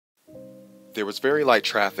There was very light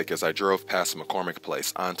traffic as I drove past McCormick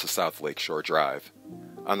Place onto South Lakeshore Drive.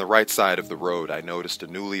 On the right side of the road, I noticed a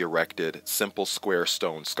newly erected, simple square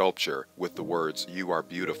stone sculpture with the words, "You are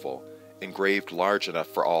beautiful," engraved large enough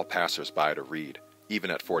for all passers-by to read,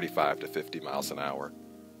 even at 45 to 50 miles an hour.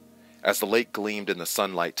 As the lake gleamed in the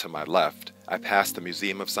sunlight to my left, I passed the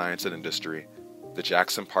Museum of Science and Industry, the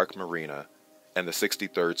Jackson Park Marina, and the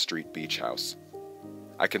 63rd Street Beach House.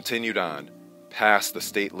 I continued on, past the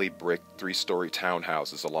stately brick 3-story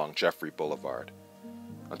townhouses along Jeffrey Boulevard,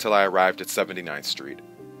 until I arrived at 79th Street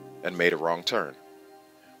and made a wrong turn,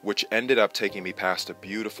 which ended up taking me past a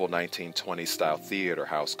beautiful 1920s-style theater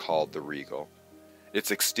house called the Regal. Its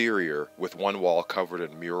exterior, with one wall covered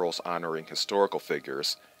in murals honoring historical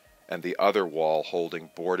figures, and the other wall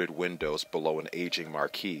holding boarded windows below an aging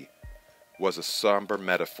marquee, was a somber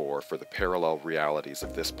metaphor for the parallel realities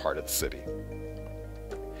of this part of the city.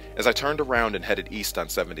 As I turned around and headed east on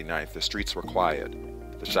 79th, the streets were quiet,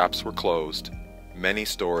 the shops were closed, many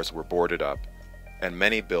stores were boarded up, and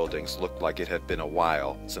many buildings looked like it had been a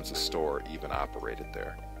while since a store even operated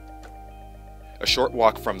there. A short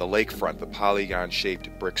walk from the lakefront, the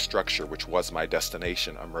polygon-shaped brick structure which was my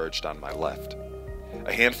destination emerged on my left.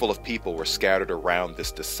 A handful of people were scattered around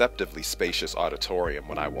this deceptively spacious auditorium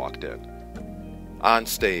when I walked in. On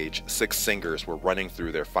stage, 6 singers were running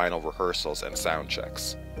through their final rehearsals and sound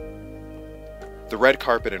checks. The red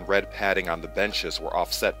carpet and red padding on the benches were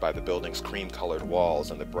offset by the building's cream-colored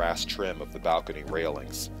walls and the brass trim of the balcony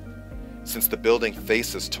railings. Since the building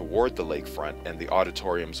faces toward the lakefront and the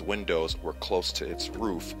auditorium's windows were close to its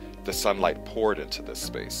roof, the sunlight poured into this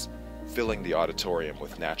space, filling the auditorium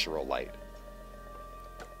with natural light.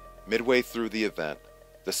 Midway through the event,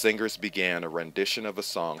 the singers began a rendition of a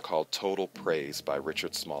song called "Total Praise" by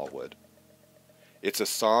Richard Smallwood. It's a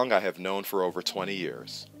song I have known for over 20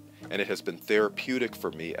 years, and it has been therapeutic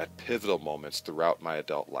for me at pivotal moments throughout my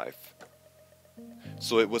adult life.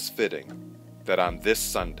 So it was fitting that on this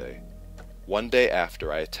Sunday, one day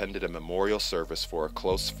after I attended a memorial service for a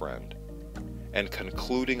close friend, and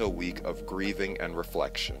concluding a week of grieving and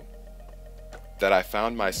reflection, that I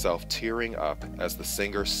found myself tearing up as the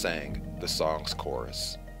singer sang the song's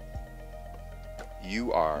chorus.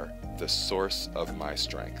 "You are the source of my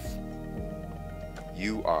strength.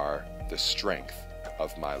 You are the strength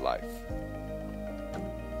of my life.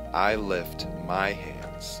 I lift my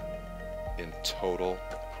hands in total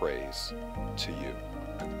praise to you.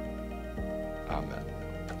 Amen."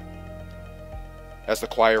 As the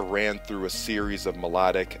choir ran through a series of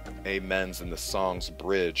melodic amens in the song's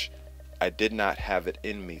bridge, I did not have it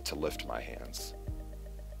in me to lift my hands.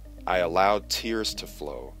 I allowed tears to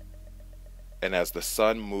flow, and as the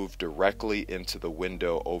sun moved directly into the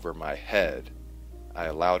window over my head, I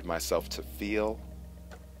allowed myself to feel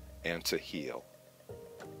and to heal.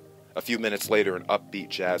 A few minutes later, an upbeat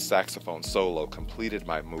jazz saxophone solo completed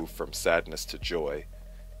my move from sadness to joy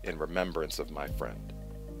in remembrance of my friend.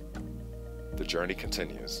 The journey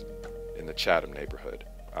continues in the Chatham neighborhood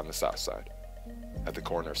on the south side, at the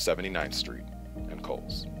corner of 79th Street and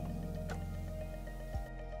Coles.